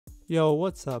Yo,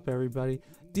 what's up everybody?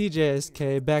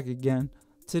 DJSK back again.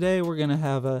 Today we're gonna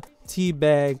have a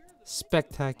teabag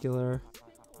spectacular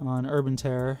on Urban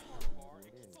Terror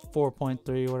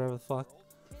 4.3, whatever the fuck.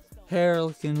 Hair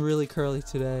looking really curly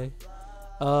today.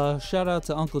 Shout out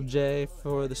to Uncle Jay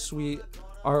for the sweet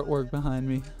artwork behind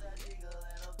me.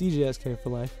 DJSK for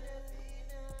life.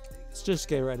 Let's just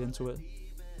get right into it.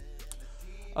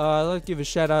 I'd like to give a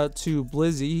shout out to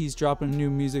Blizzy. He's dropping a new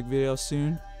music video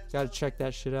soon. Gotta check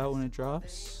that shit out when it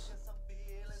drops.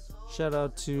 Shout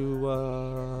out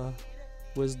to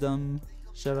Wisdom.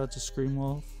 Shout out to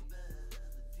Screamwolf.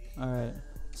 Alright,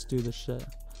 let's do this shit.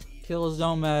 Kills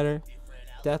don't matter.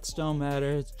 Deaths don't matter.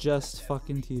 It's just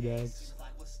fucking teabags.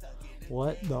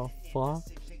 What the fuck?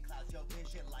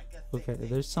 Okay,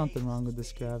 there's something wrong with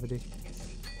this gravity.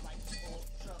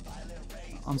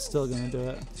 I'm still gonna do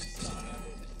it.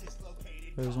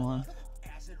 There's one.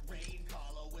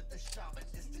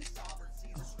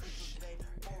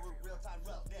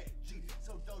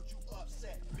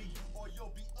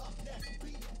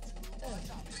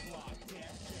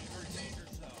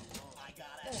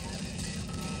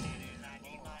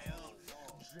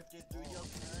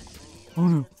 Oh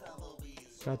no.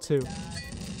 Got two.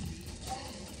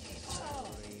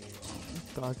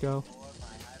 Darko.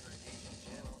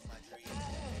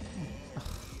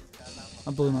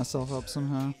 I blew myself up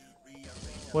somehow.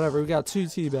 Whatever, we got two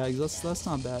teabags. That's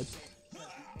not bad.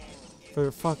 For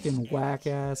a fucking whack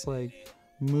ass like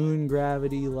moon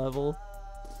gravity level.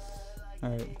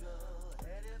 Alright.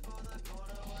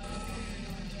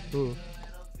 Ooh.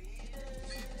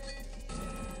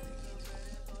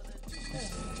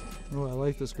 Oh, I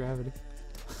like this gravity.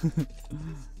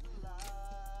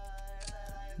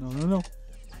 No, no, no.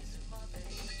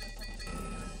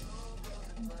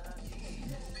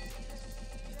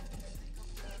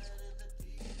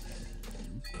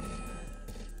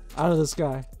 Out of the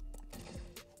sky.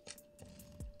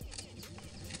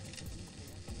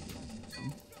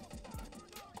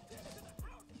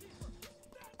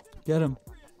 Get him.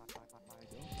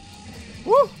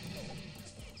 Woo!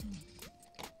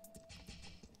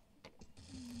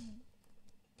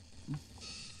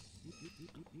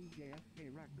 DJSK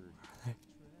record.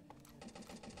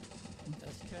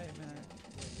 SK, man.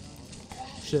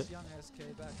 Shit. Young SK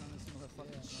back on this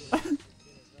motherfucking shit.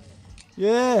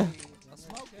 Yeah! I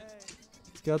smoke it.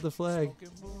 It's got the flag.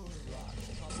 Smoking moon rocks,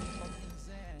 popping fucking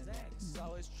Xanax.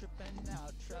 Always tripping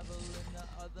out, traveling to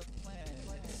other planets.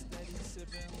 Steady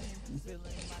sipping lean, feeling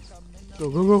like I'm in Go,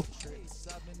 go, go. trace.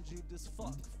 I've been juked as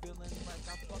fuck, feeling like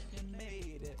I fucking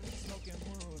made it. Smoking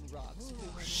moon rocks,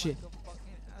 feeling Shit. like a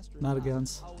fucking astronaut. Not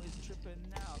against. Always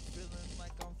tripping out, feeling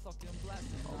like I'm fucking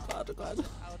blasting Oh off. god, oh god.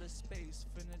 Outer space,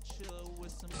 finna chill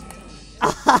with some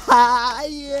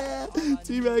Yeah!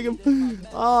 Teabag him.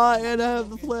 Oh, and I have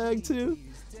the flag too.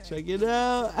 Check it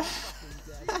out.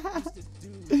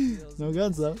 No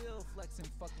guns though.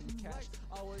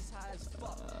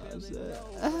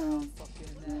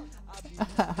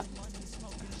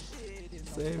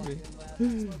 Save me.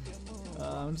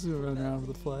 I'm just gonna run around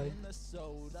with the flag.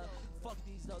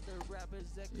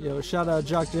 Yo, shout out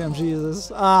Jock Jam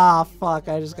Jesus. Ah, fuck,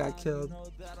 I just got killed.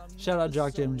 Shout out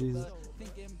Jock Jam Jesus.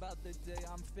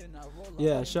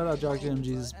 Yeah, shout out Jock Jam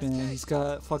Jesus, man. He's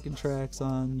got fucking tracks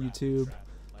on YouTube,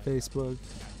 Facebook,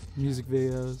 music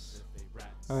videos.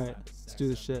 Alright, let's do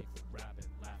this shit.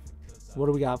 What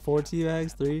do we got? 4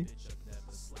 teabags? 3?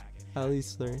 At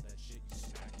least 3.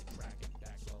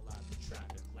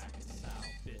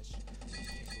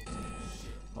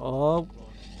 Oh.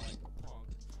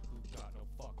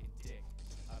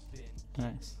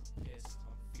 Nice.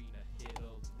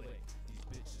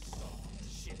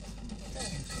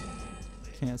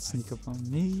 Can't sneak up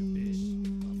on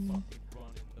me.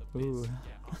 Ooh.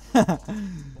 That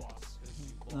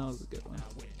was a good one.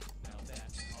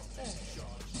 Oh,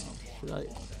 should I?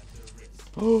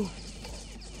 Oh!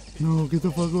 No, get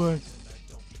the fuck away.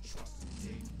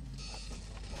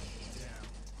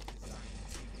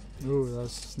 Ooh, that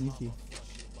was sneaky.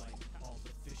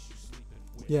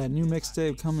 Yeah, new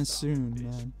mixtape coming soon,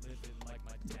 man.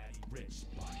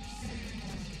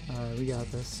 Alright, we got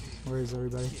this. Where is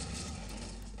everybody?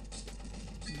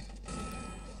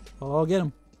 Oh, get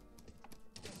him.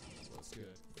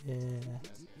 Yeah.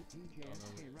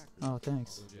 Oh,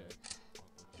 thanks.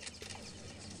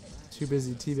 Too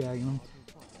busy teabagging him.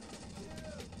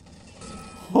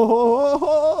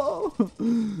 Oh!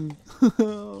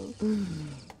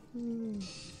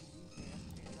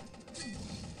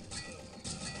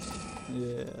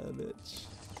 Yeah, bitch.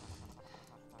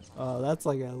 Oh, that's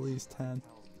like at least 10.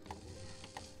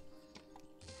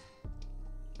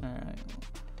 Alright.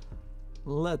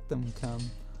 Let them come.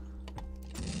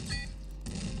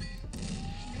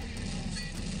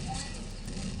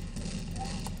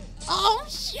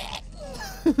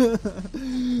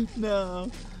 No.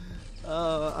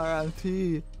 Oh,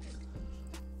 R.I.P.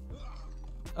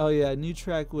 Oh yeah, new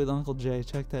track with Uncle Jay.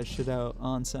 Check that shit out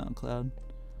on SoundCloud.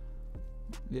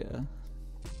 Yeah.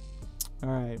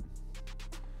 Alright.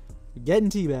 We're getting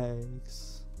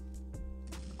teabags.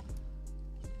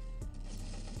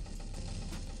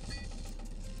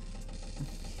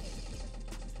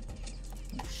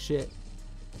 Oh, shit.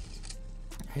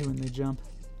 I hate when they jump.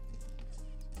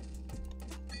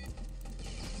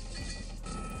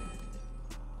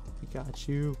 I got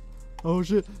you. Oh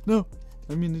shit. No. I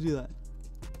didn't mean to do that.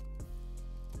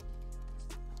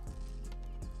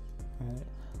 Alright.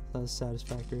 That was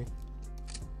satisfactory.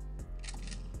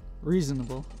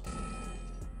 Reasonable.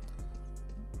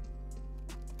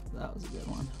 That was a good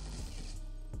one.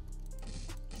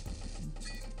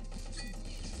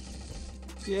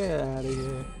 Get out of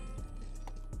here.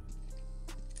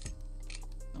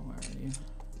 Oh, where are you?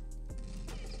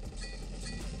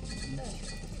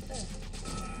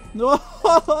 No!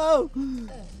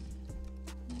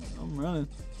 I'm running.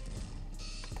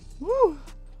 Woo! Oh,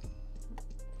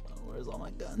 where's all my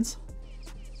guns?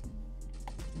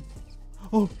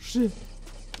 Oh shit!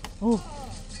 Oh!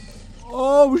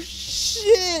 Oh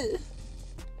shit!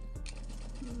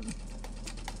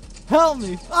 Help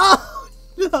me! Oh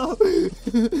no!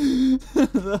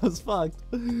 That was fucked.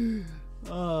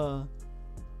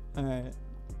 Alright.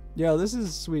 Yo, this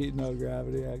is sweet no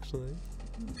gravity actually.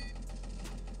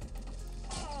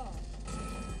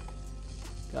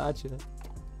 Gotcha.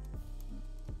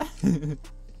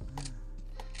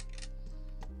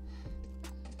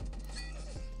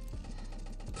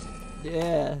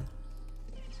 Yeah.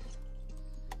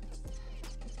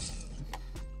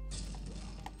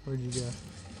 Where'd you go?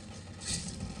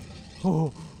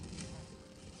 Oh.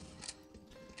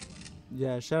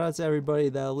 Yeah, shout out to everybody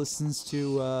that listens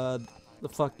to the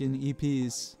fucking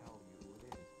EPs.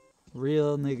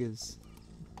 Real niggas.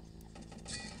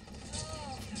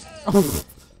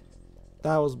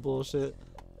 That was bullshit.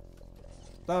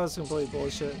 That was complete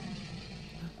bullshit.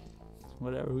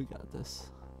 Whatever, we got this.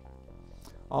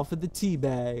 Off of the tea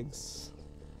bags.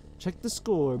 Check the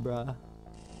score, bruh.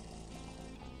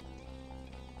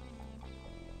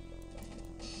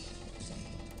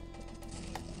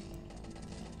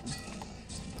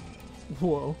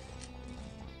 Whoa.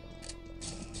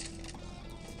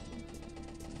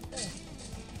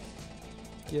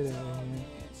 Get out of here.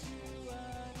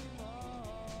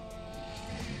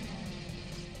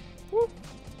 Woo.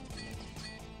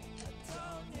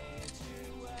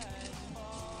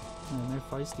 Man, they're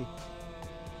feisty.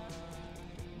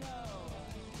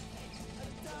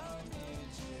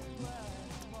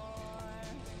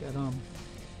 Get 'em.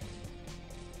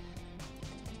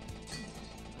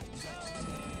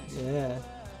 Yeah.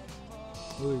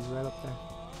 Ooh, he's right up there.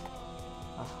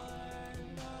 Ah.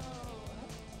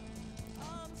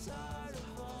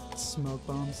 Smoke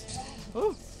bombs.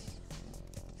 Oh!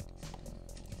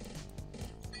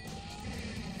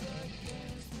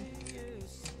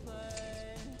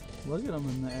 Look at him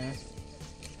in the air.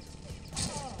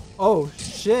 Oh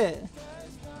shit!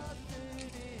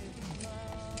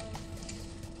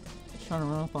 Trying to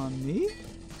run up on me?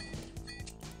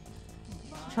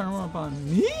 Trying to run up on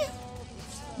me?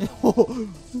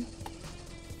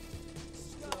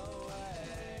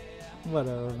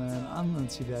 Whatever, man. I'm not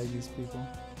too bad these people.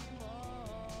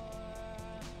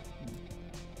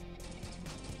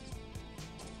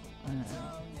 Alright,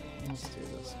 let's do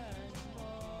this.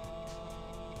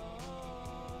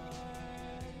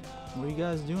 What are you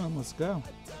guys doing? Let's go.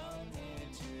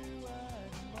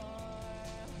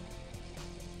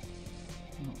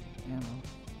 Oh, ammo.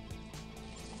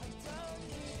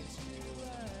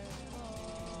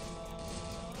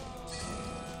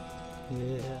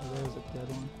 Yeah, there's a dead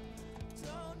one.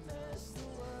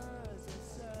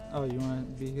 Oh, you want to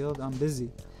be healed? I'm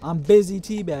busy. I'm busy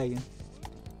teabagging.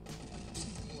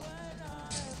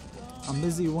 I'm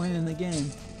busy winning the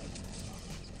game.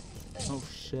 Oh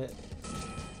shit.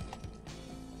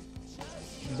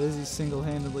 I'm busy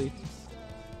single-handedly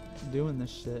doing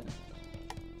this shit.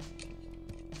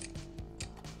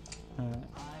 Alright.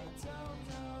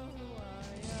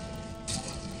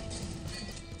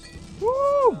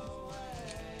 Woo!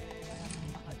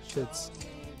 Shits.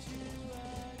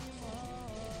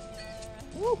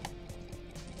 Woo!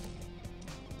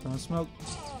 Don't smoke.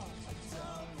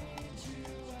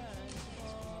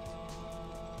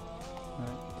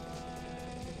 Alright.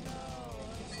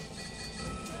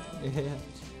 Yeah.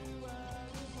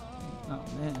 Oh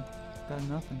man, got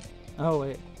nothing. Oh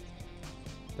wait,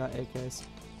 got AKs.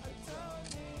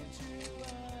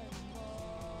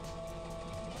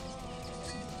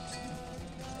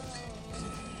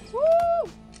 Woo!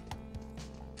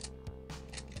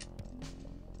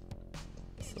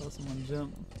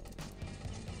 jump.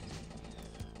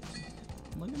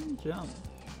 Look at him jump.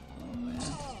 Oh man.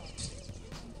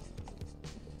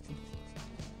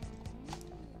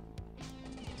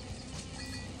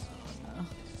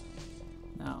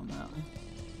 Now I'm out.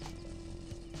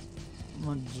 I'm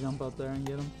gonna jump up there and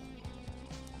get him.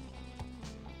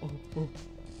 Oh, oh.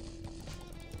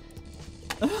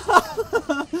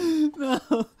 No.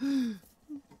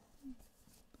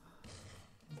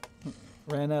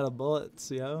 Ran out of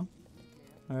bullets, yo.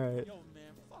 Alright.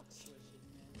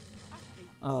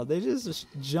 Oh, they just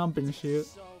jump and shoot.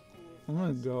 I'm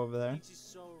gonna go over there.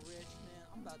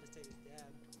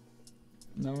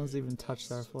 No one's even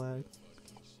touched our flag.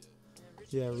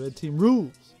 Yeah, red team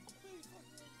rules.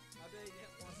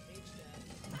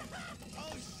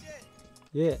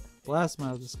 Yeah, blast him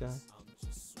out of the sky.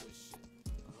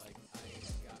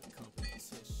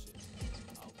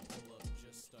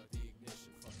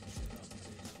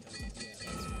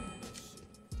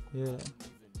 Yeah.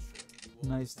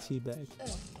 Nice teabag.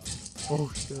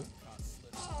 Oh shit.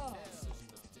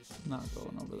 Not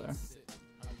going over there.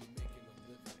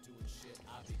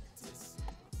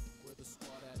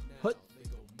 What?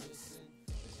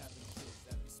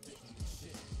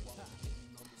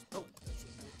 Oh.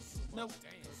 No.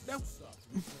 No.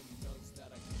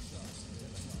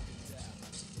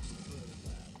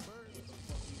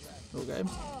 Okay.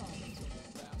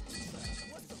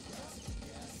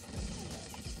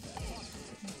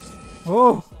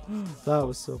 Oh, that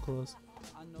was so close.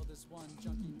 I know this one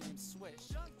junkie named Swish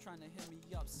trying to hit me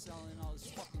up selling all this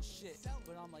fucking shit,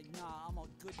 but I'm like, nah, I'm a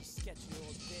good sketchy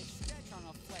old bitch trying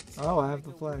to flex. Oh, I have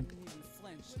the flag.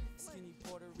 Skinny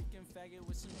Puerto Rican faggot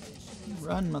with some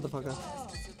Run, motherfucker.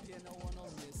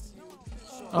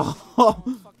 Oh.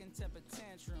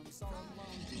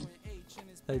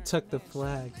 They took the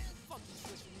flag.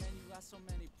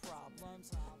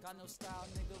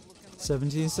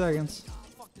 17 seconds.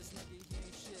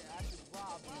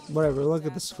 Whatever, look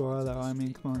at the score though, I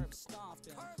mean, come on.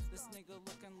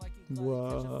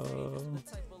 Whoa.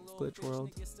 Glitch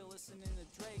World.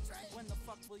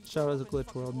 Shout out to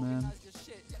Glitch World, man.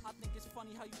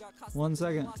 1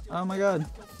 second. Oh my god.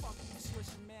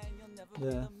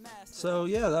 Yeah. So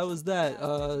yeah, that was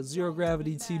that. Zero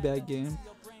gravity teabag game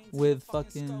with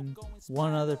fucking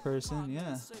one other person.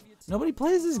 Yeah. Nobody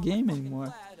plays this game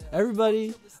anymore.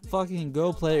 Everybody fucking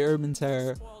go play Urban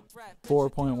Terror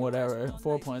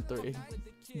 4.3.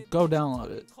 Go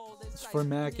download it. It's for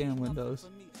Mac and Windows.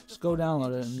 Just go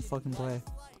download it and fucking play.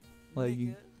 Like,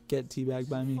 you get teabagged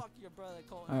by me.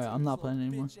 Alright, I'm not playing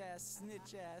anymore.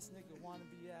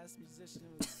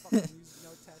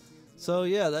 So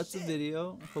yeah, that's the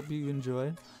video. Hope you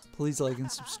enjoyed. Please like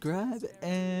and subscribe,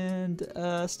 and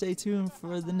stay tuned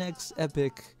for the next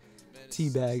epic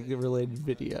teabag related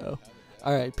video.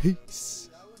 Alright, peace.